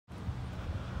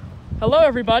Hello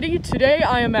everybody, today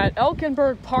I am at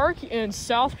Elkenburg Park in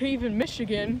South Haven,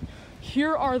 Michigan.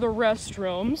 Here are the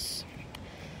restrooms.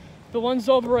 The ones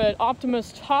over at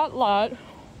Optimus Tot Lot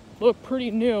look pretty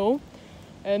new,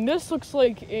 and this looks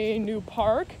like a new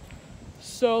park.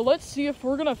 So let's see if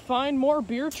we're gonna find more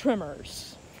beer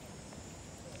trimmers.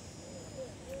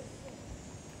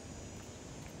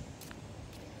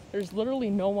 There's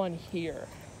literally no one here.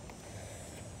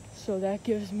 So that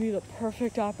gives me the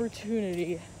perfect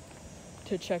opportunity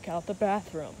to check out the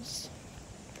bathrooms.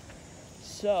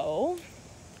 So,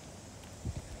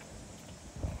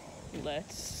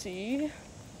 let's see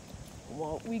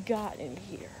what we got in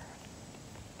here.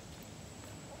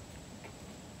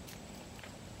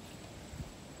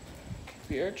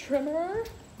 Beer trimmer.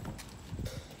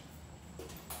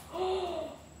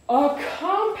 A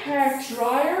compact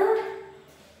dryer?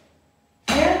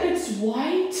 And it's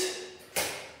white?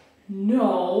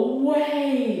 No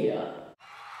way!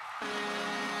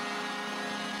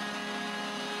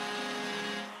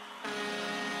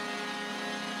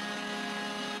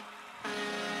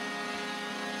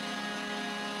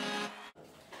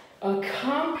 A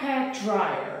compact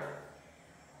dryer.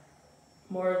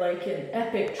 More like an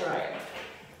epic dryer.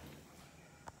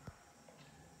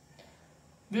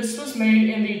 This was made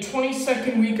in the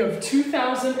 22nd week of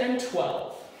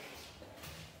 2012.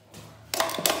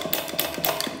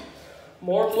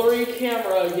 More blurry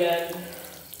camera again.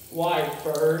 Wide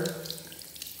bird.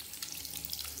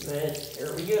 And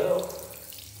here we go.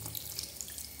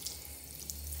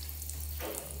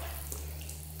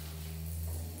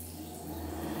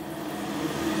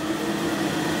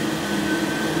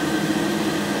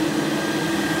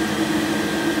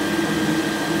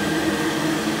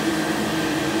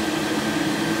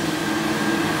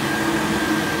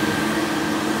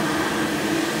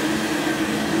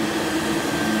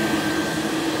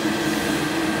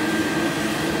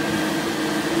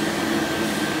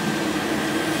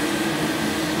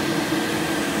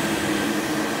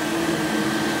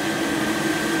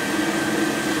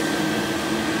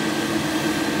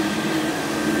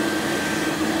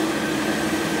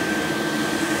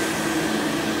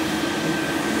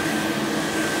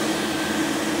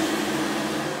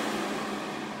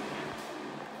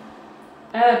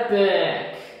 Epic.